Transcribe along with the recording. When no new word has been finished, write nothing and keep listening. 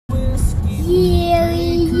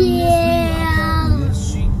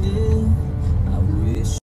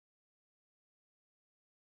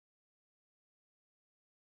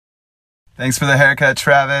Thanks for the haircut,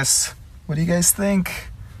 Travis. What do you guys think?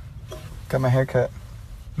 Got my haircut.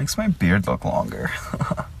 Makes my beard look longer.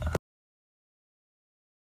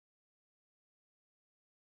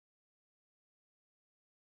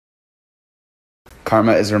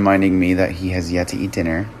 Karma is reminding me that he has yet to eat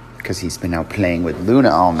dinner because he's been out playing with Luna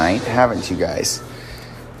all night, haven't you guys?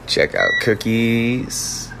 Check out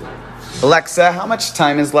cookies. Alexa, how much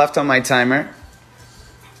time is left on my timer?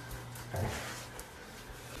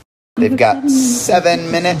 They've got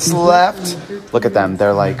 7 minutes left. Look at them.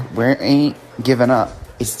 They're like, we ain't giving up.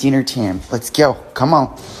 It's dinner time. Let's go. Come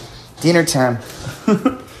on. Dinner time.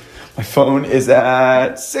 My phone is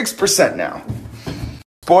at 6% now.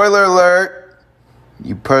 Spoiler alert.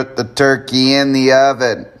 You put the turkey in the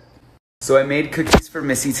oven. So I made cookies for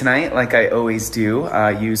Missy tonight, like I always do.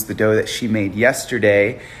 Used the dough that she made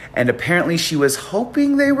yesterday. And apparently she was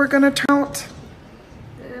hoping they were going to turn out.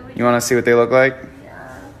 You want to see what they look like?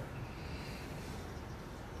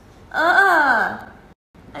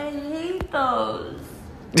 I hate those.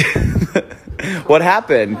 What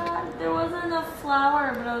happened? There wasn't enough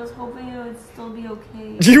flour, but I was hoping it would still be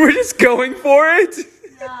okay. You were just going for it?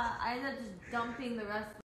 Yeah, I ended up just dumping the rest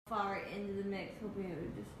of the flour into the mix, hoping it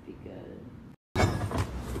would just be good.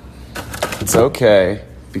 It's okay,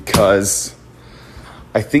 because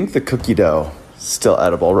I think the cookie dough is still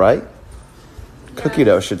edible, right? Yeah. Cookie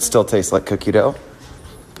dough should still taste like cookie dough.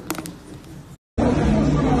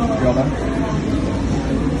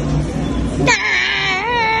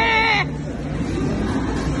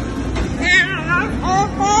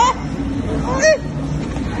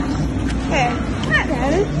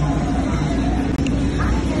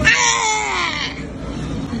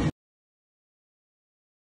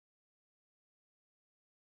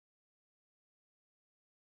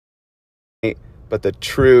 But the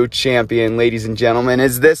true champion, ladies and gentlemen,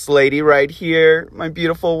 is this lady right here, my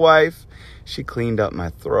beautiful wife. She cleaned up my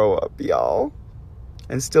throw up, y'all,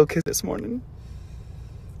 and still kissed this morning.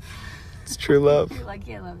 It's true love. You're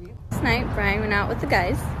lucky I love you. Last night, Brian went out with the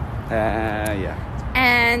guys. Yeah.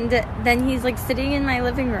 And then he's like sitting in my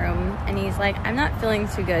living room and he's like, I'm not feeling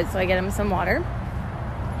too good. So I get him some water.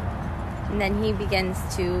 And then he begins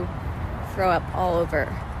to throw up all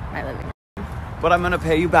over my living room. But I'm gonna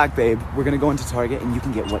pay you back, babe. We're gonna go into Target and you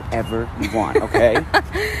can get whatever you want, okay?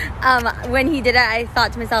 When he did it, I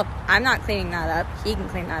thought to myself, I'm not cleaning that up. He can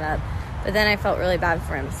clean that up. But then I felt really bad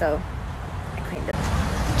for him, so I cleaned it.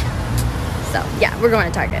 So, yeah, we're going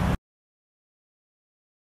to Target.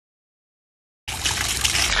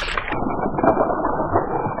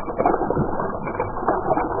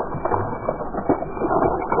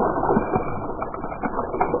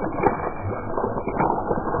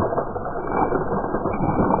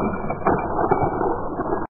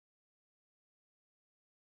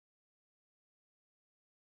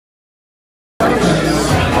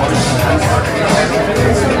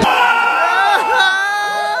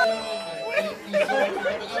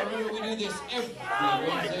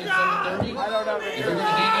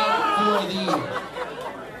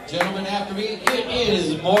 Gentlemen, after me, it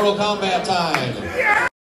is Mortal Kombat time. Yeah!